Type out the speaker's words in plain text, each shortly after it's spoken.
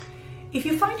If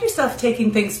you find yourself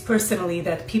taking things personally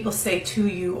that people say to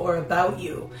you or about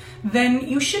you, then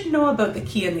you should know about the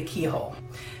key and the keyhole.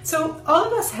 So all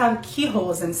of us have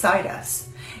keyholes inside us.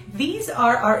 These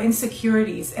are our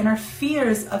insecurities and our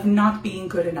fears of not being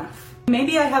good enough.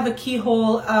 Maybe I have a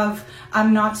keyhole of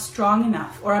I'm not strong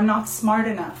enough, or I'm not smart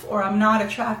enough, or I'm not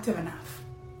attractive enough.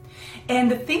 And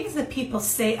the things that people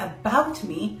say about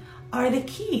me are the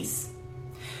keys.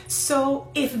 So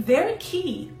if their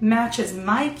key matches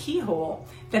my keyhole,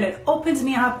 then it opens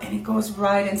me up and it goes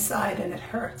right inside and it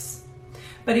hurts.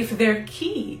 But if their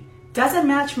key doesn't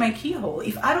match my keyhole,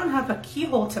 if I don't have a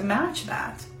keyhole to match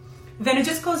that, then it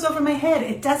just goes over my head.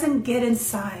 It doesn't get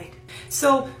inside.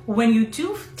 So when you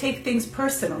do take things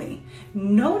personally,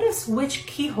 notice which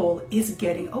keyhole is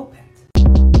getting opened.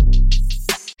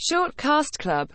 Short Cast Club